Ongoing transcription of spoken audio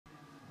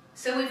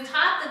So we've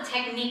taught the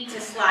technique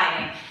to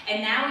sliding,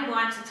 and now we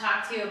want to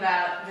talk to you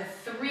about the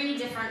 3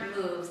 different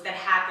moves that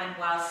happen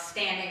while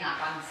standing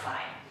up on the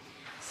slide.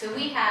 So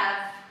we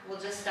have, we'll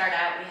just start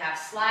out, we have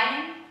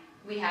sliding,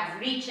 we have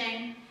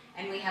reaching,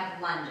 and we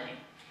have lunging.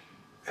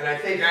 And I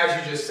think,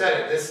 as you just said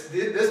it,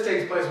 this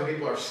takes place when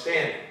people are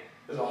standing.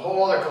 There's a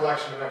whole other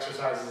collection of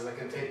exercises that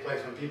can take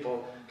place when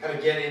people kind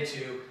of get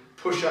into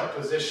push-up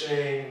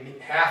positioning,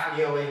 half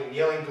kneeling,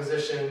 kneeling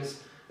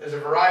positions. There's a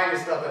variety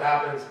of stuff that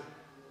happens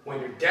when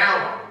you're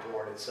down on the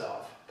board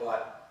itself.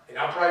 But in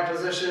upright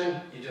position,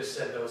 you just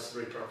said those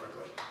 3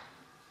 perfectly.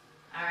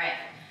 All right,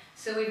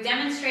 so we've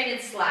demonstrated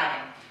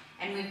sliding,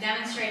 and we've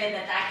demonstrated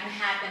that that can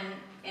happen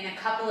in a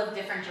couple of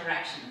different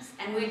directions.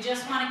 And we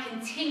just want to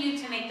continue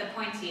to make the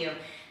point to you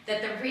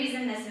that the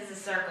reason this is a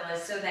circle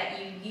is so that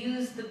you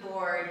use the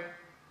board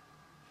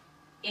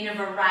in a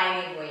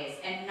variety of ways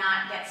and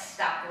not get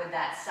stuck with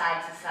that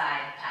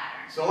side-to-side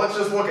pattern. So let's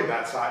just look at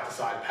that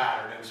side-to-side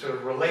pattern and sort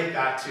of relate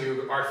that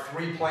to our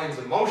 3 planes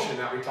of motion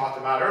that we talked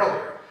about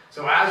earlier.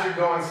 So as you're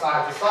going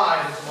side to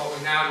side into what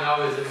we now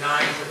know is a 9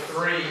 to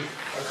 3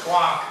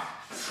 o'clock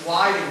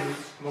sliding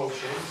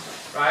motion,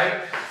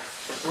 right?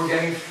 We're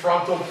getting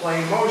frontal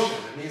plane motion.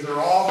 And these are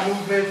all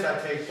movements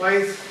that take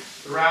place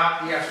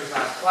throughout the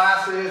exercise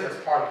classes as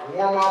part of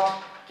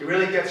warm-up. It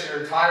really gets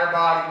your entire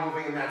body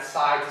moving in that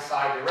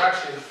side-to-side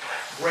direction,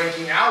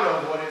 breaking out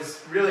of what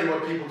is really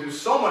what people do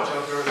so much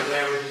of during the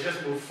day, which is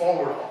just move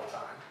forward all the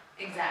time.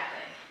 Exactly.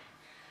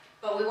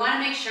 But we want to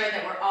make sure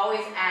that we're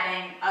always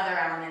adding other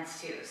elements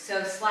too.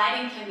 So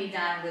sliding can be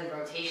done with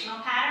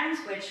rotational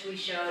patterns, which we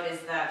showed is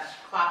the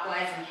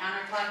clockwise and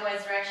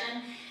counterclockwise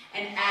direction.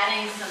 And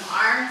adding some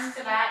arms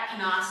to that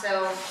can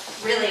also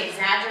really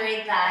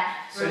exaggerate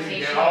that rotational. So you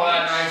get all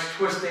that nice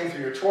twisting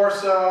through your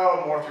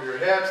torso, more through your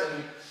hips,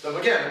 and so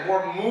again, the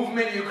more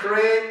movement you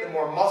create, the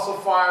more muscle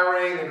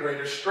firing, the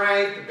greater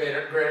strength,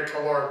 the greater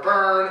caloric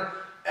burn,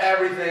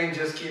 everything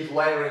just keeps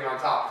layering on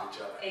top of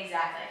each other.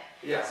 Exactly.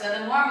 Yeah. So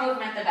the more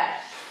movement, the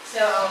better. So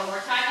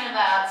we're talking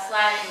about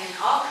sliding in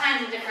all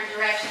kinds of different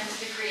directions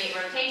to create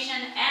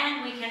rotation,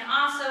 and we can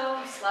also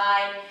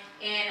slide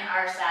in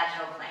our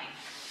sagittal plane.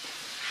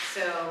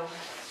 So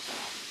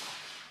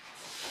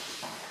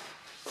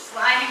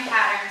sliding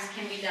patterns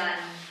can be done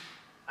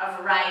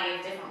a variety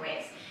of different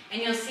ways.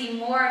 And you'll see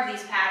more of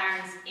these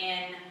patterns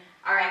in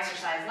our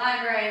exercise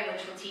library,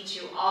 which will teach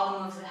you all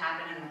the moves that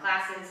happen in the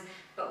classes,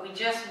 but we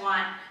just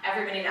want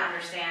everybody to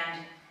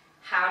understand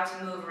how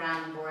to move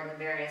around the board in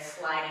various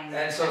sliding.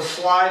 And so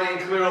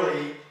sliding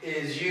clearly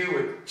is you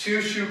with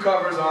 2 shoe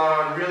covers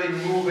on, really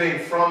moving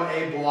from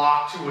a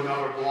block to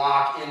another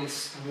block in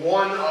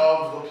one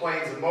of the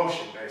planes of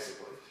motion, basically.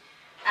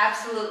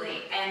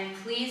 Absolutely, and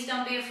please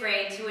don't be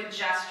afraid to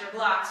adjust your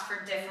blocks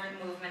for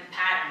different movement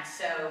patterns.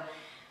 So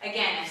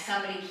again, if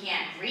somebody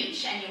can't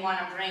reach and you want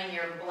to bring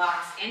your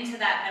blocks into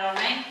that middle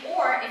ring,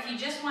 or if you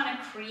just want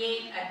to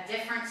create a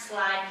different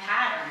slide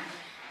pattern,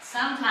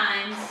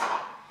 sometimes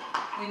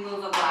we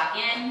move a block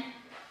in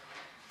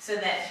so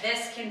that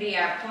this can be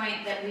our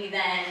point that we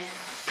then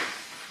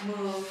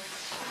move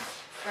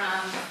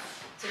from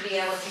to be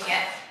able to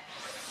get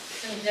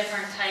some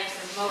different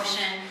types of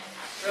motion,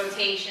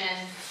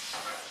 rotation.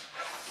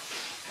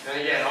 And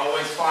again,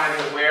 always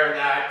finding where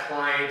that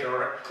client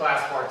or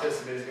class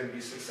participant is going to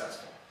be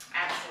successful.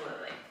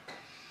 Absolutely.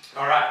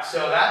 All right,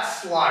 so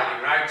that's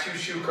sliding, right? 2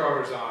 shoe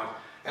covers on.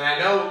 And I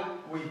know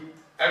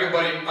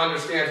everybody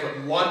understands what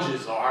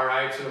lunges are,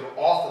 right? Sort of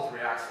off the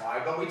 3-act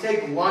slide, but we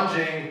take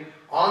lunging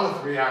on the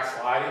 3-act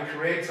slide and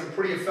create some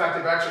pretty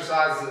effective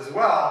exercises as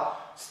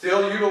well,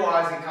 still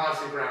utilizing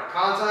constant ground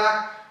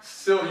contact,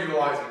 still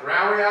utilizing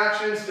ground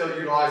reaction, still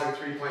utilizing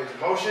 3 planes of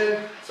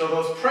motion. So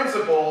those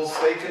principles,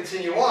 they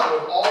continue on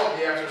with all of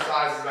the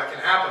exercises that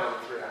can happen on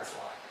the 3-act slide.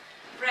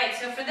 Right,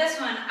 so for this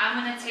one,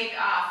 I'm going to take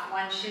off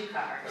 1 shoe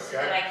cover so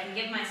that I can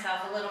give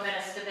myself a little bit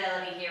of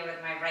stability here with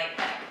my right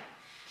leg.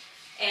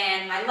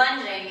 And my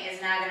lunging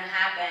is now going to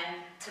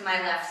happen to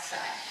my left side.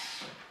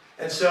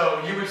 And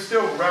so you would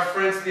still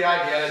reference the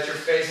idea that you're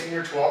facing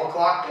your 12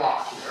 o'clock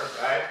block here,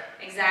 right?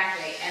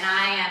 Exactly, and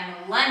I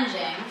am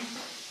lunging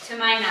to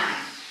my 9.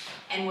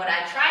 And what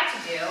I try to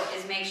do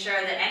is make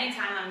sure that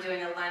anytime I'm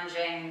doing a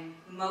lunging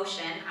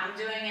motion, I'm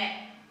doing it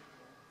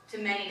to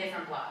many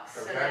different blocks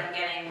so that I'm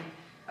getting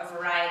a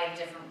variety of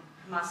different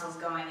muscles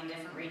going in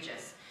different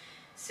reaches.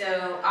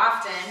 So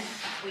often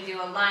we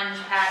do a lunge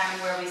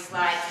pattern where we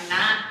slide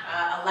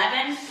to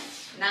 11,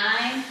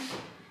 9,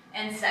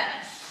 and 7.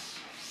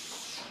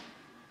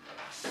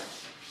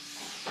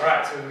 All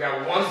right, so we've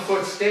got 1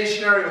 foot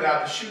stationary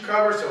without the shoe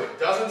cover so it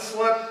doesn't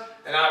slip.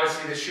 And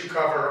obviously the shoe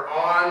cover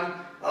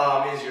on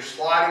is your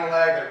sliding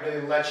leg that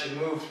really lets you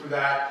move through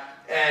that.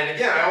 And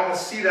again, I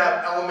almost see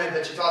that element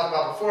that you talked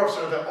about before,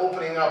 sort of the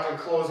opening up and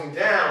closing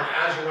down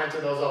as you went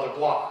to those other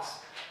blocks.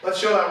 Let's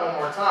show that one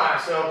more time.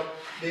 So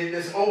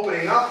this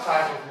opening up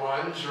type of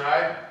lunge,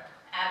 right?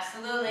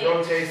 Absolutely.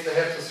 Rotates the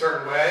hips a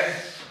certain way.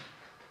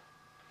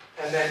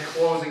 And then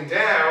closing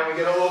down, we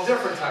get a little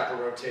different type of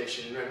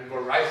rotation. And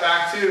we're right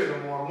back to the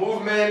more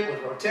movement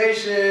with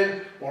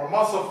rotation, more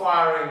muscle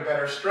firing,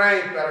 better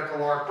strength, better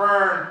caloric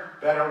burn,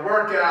 better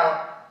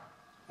workout,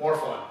 more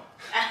fun.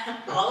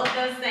 All of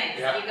those things,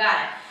 Yeah. you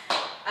got it.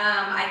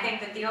 I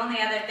think that the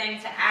only other thing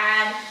to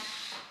add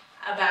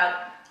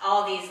about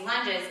all these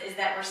lunges is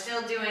that we're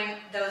still doing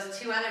those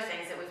two other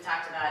things that we've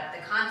talked about,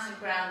 the constant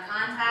ground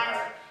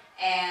contact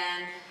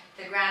and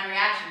the ground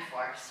reaction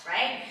force,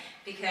 right?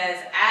 Because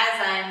as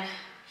I'm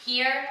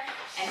here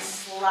and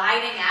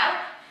sliding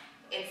out,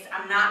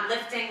 I'm not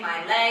lifting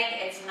my leg,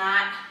 it's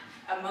not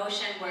a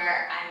motion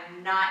where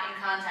I'm not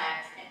in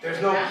contact. There's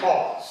no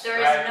pause. There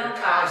is right? no You're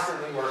pause.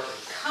 constantly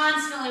working.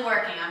 Constantly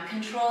working. I'm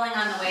controlling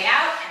on the way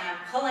out and I'm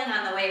pulling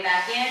on the way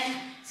back in.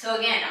 So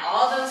again,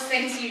 all those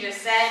things you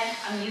just said,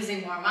 I'm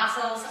using more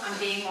muscles, I'm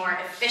being more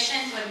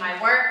efficient with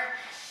my work,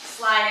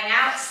 sliding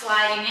out,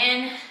 sliding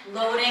in,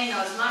 loading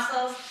those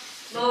muscles,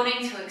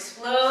 loading to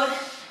explode,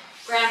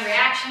 ground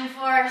reaction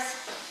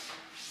force,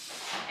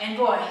 and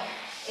boy,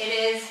 it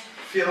is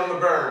Feeling the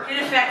burn.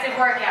 an effective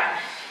workout.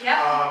 Yep.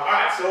 All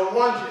right, so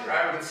lunging,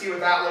 right? We can see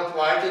what that looked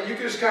like, and you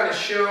just kind of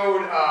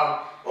showed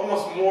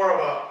almost more of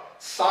a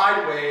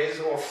sideways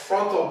or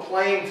frontal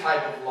plane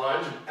type of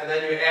lunge, and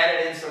then you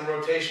added in some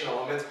rotation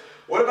elements.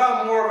 What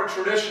about more of a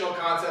traditional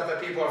concept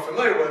that people are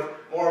familiar with,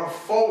 more of a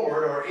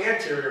forward or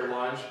anterior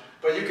lunge,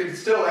 but you can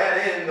still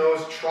add in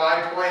those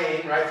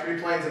tri-plane, right, 3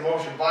 planes of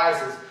motion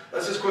biases.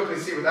 Let's just quickly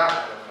see what that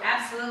might look like.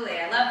 Absolutely,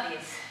 I love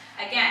these.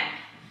 Again,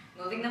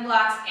 moving the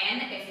blocks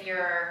in if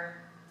you're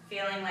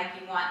feeling like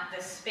you want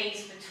the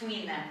space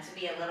between them to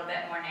be a little bit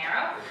more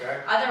narrow. Okay.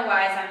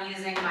 Otherwise, I'm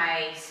using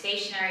my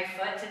stationary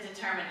foot to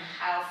determine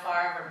how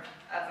far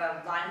of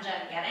a lunge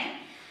I'm getting.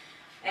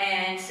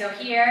 And so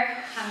here,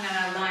 I'm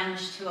going to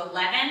lunge to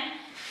 11,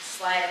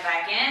 slide it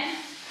back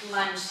in,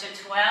 lunge to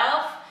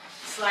 12,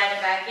 slide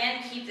it back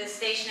in, keep the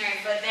stationary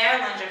foot there,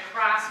 lunge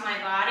across my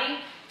body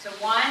to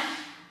 1,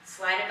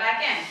 slide it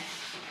back in.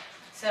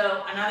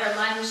 So another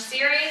lunge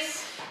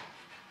series.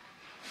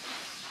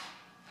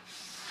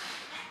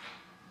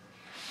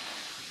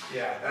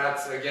 Yeah,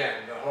 that's,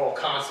 again, the whole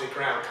constant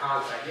ground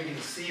contact. You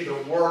can see the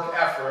work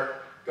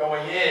effort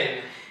going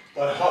in,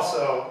 but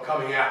also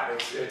coming out.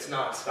 It's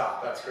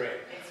non-stop. That's great.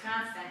 It's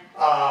constant.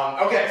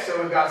 Okay,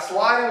 so we've got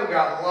sliding, we've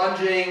got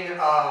lunging.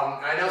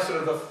 I know sort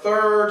of the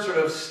third sort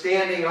of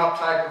standing up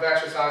type of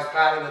exercise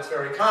pattern that's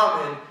very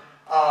common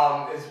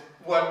is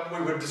what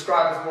we would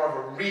describe as more of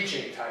a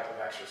reaching type of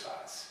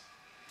exercise.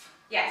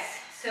 Yes,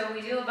 so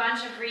we do a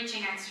bunch of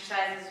reaching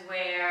exercises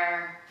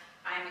where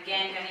I'm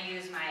again going to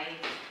use my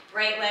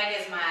right leg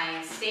as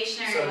my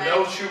stationary So leg.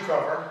 no shoe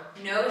cover.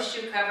 No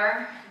shoe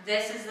cover.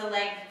 This is the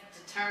leg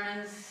that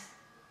determines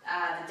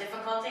the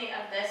difficulty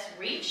of this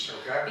reach,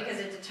 Okay. because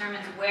it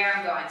determines where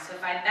I'm going. So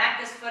if I back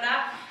this foot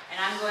up and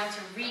I'm going to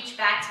reach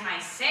back to my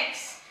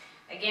 6,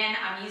 again,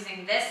 I'm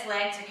using this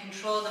leg to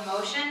control the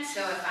motion.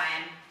 So if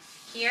I'm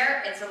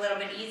here, it's a little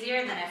bit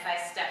easier than if I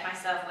step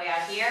myself way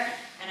out here,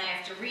 and I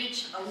have to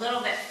reach a little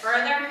bit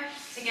further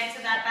to get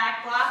to that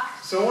back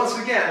block. So once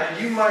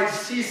again, you might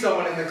see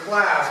someone in the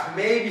class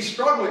maybe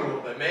struggling a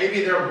little bit.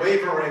 Maybe they're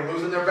wavering,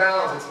 losing their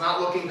balance. It's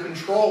not looking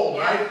controlled,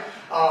 right?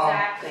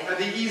 Exactly. And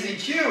the easy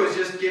cue is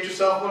just get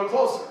yourself a little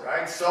closer,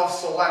 right?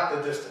 Self-select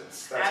the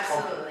distance. That's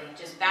comfortable. Absolutely.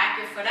 Just back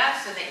your foot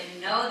up so that you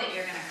know that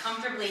you're going to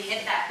comfortably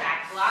hit that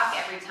back block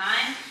every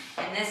time.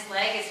 And this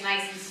leg is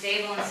nice and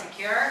stable and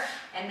secure.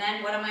 And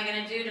then what am I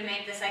going to do to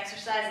make this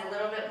exercise a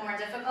little bit more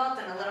difficult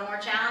and a little more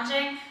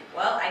challenging?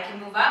 Well, I can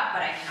move up,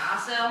 but I can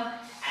also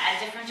add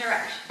different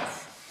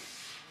directions.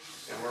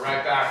 And we're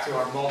right back to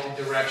our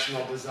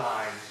multi-directional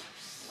design.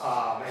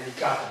 And you've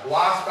got the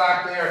blocks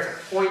back there. It's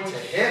a point to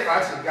hit,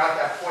 right? So you've got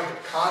that point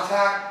of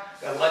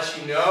contact that lets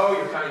you know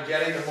you're kind of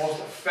getting the most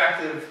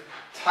effective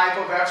type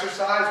of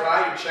exercise,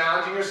 right? You're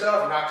challenging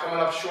yourself. You're not coming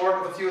up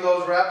short with a few of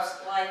those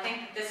reps. Well, I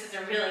think that this is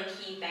a really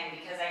key thing,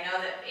 because I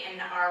know that in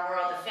our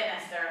world of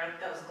fitness, there are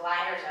those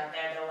gliders out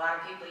there that a lot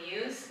of people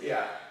use.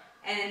 Yeah.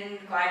 And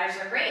gliders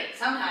are great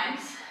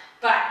sometimes,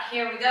 but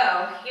here we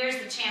go. Here's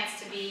the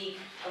chance to be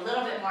a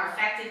little bit more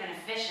effective and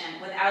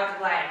efficient without the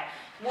glider.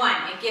 1,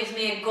 it gives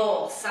me a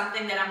goal,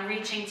 something that I'm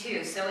reaching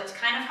to. So it's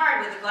kind of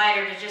hard with the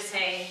glider to just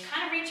say,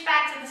 kind of reach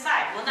back to the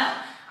side. Well, no,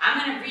 I'm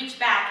going to reach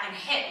back and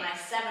hit my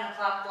 7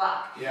 o'clock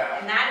block. Yeah.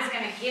 And that is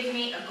going to give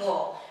me a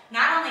goal.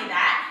 Not only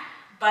that,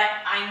 but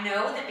I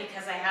know that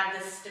because I have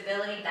this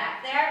stability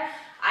back there,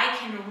 I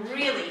can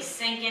really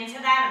sink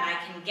into that, and I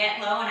can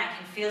get low and I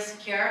can feel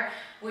secure,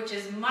 which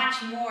is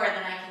much more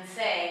than I can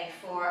say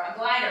for a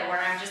glider, where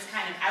I'm just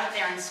kind of out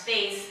there in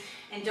space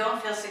and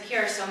don't feel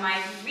secure, so my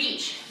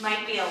reach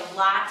might be a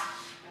lot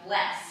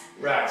less.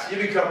 Right, so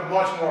you become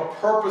much more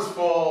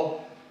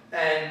purposeful,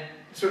 and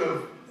sort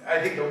of, I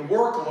think the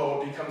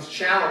workload becomes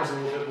challenged a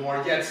little bit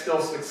more, yet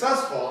still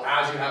successful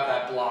as you have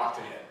that block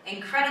to hit.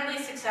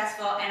 Incredibly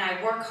successful, and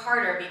I work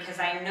harder because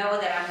I know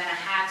that I'm going to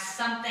have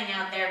something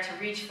out there to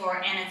reach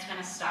for, and it's going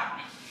to stop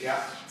me,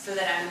 Yeah. so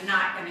that I'm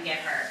not going to get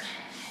hurt.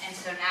 And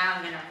so now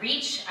I'm gonna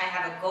reach, I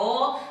have a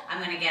goal, I'm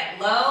gonna get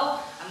low,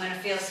 I'm gonna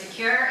feel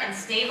secure and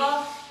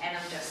stable, and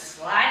I'm just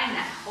sliding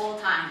that whole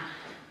time.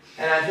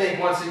 And I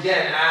think once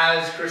again,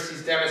 as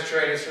Christy's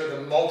demonstrated sort of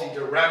the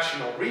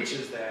multi-directional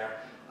reaches there,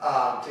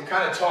 to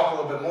kind of talk a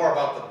little bit more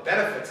about the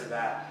benefits of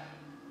that.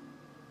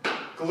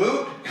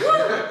 Glute?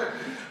 Yeah,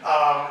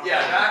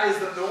 that is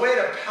the way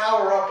to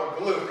power up a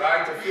glute,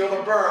 right? To feel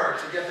the burn,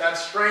 to get that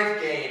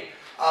strength gain,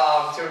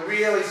 to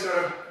really sort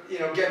of,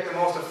 get the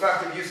most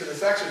effective use of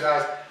this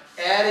exercise,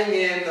 adding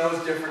in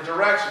those different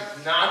directions,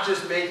 not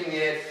just making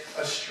it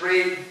a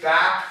straight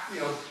back,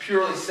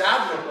 purely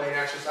sagittal plane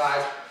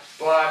exercise,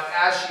 but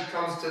as she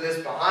comes to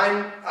this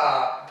behind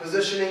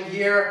positioning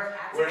here,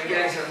 we're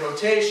getting some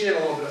rotation, a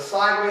little bit of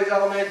sideways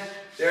element.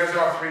 There's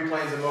our 3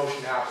 planes of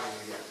motion happening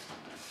again.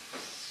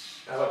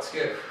 That looks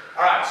good.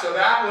 All right, so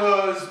that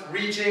was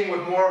reaching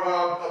with more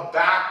of a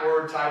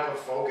backward type of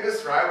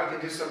focus, right? We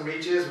can do some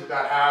reaches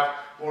that have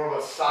more of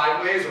a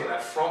sideways or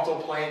that frontal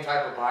plane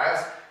type of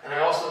bias. And I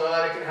also know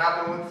that it can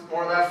happen with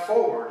more of that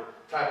forward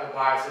type of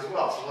bias as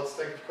well. So let's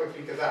take a quick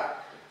peek at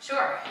that.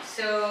 Sure,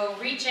 so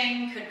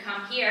reaching could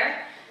come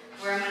here,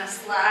 where I'm gonna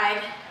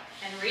slide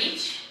and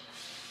reach.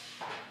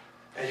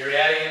 And you're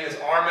adding in this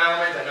arm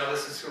element. I know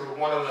this is sort of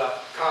one of the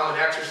common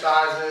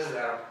exercises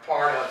that are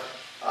part of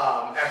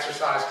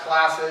exercise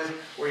classes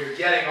where you're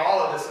getting all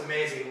of this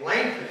amazing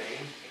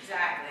lengthening.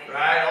 Exactly.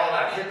 Right? All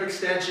that hip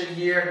extension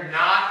here,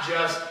 not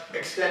just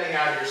extending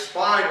out your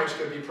spine, which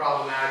could be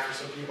problematic for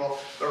some people,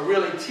 but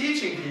really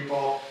teaching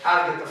people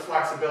how to get the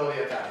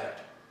flexibility at that hip.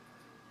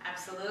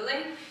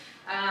 Absolutely.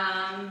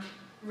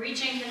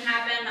 Reaching can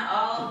happen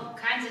all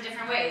kinds of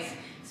different ways.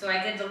 So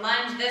I did the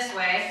lunge this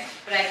way,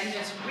 but I can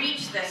just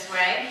reach this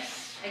way.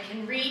 I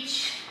can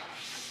reach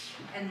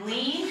and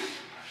lean.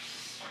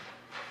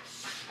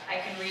 I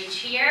can reach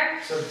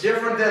here. So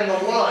different than the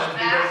lunge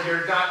because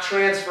you're not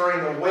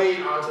transferring the weight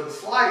onto the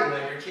sliding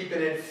leg, you're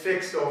keeping it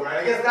fixed over. And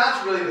I guess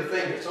that's really the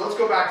thing here. So let's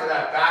go back to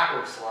that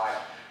backward slide.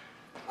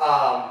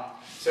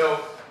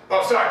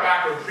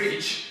 Backward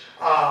reach.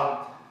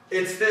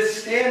 It's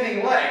this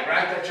standing leg,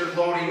 right, that you're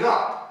loading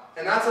up.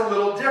 And that's a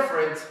little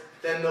different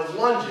than the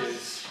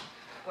lunges.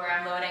 Where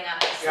I'm loading up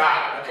the slide.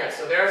 Got it. Okay,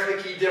 so there's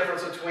the key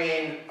difference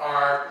between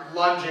our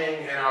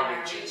lunging and our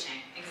reaching.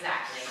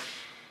 Exactly.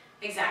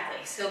 Exactly.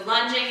 So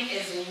lunging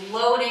is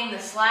loading the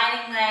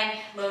sliding leg,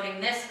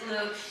 loading this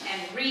glute,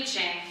 and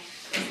reaching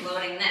is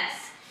loading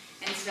this.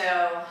 And so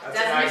that's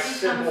a nice,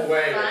 simple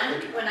way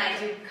fun when I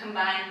do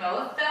combine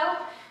both though.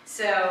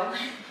 So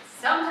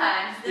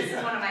sometimes, this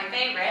is one of my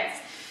favorites,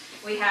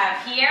 we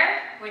have here,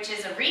 which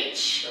is a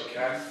reach,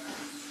 okay,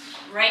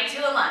 right to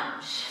a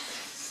lunge.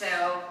 So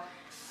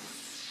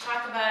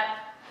talk about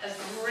a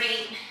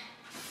great,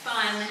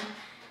 fun,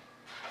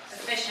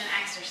 efficient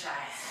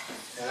exercise.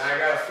 And I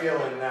got a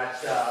feeling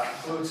that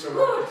glutes are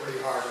working pretty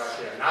hard right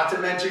there. Not to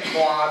mention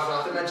quads,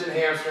 not to mention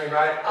hamstring,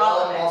 right?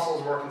 All the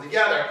muscles working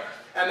together.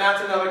 And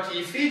that's another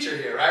key feature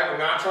here, right? We're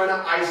not trying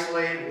to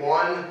isolate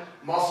one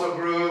muscle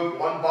group,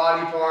 one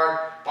body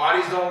part.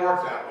 Bodies don't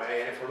work that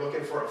way. And if we're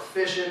looking for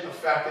efficient,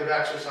 effective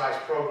exercise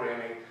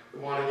programming, we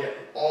want to get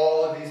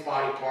all of these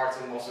body parts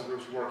and muscle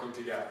groups working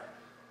together.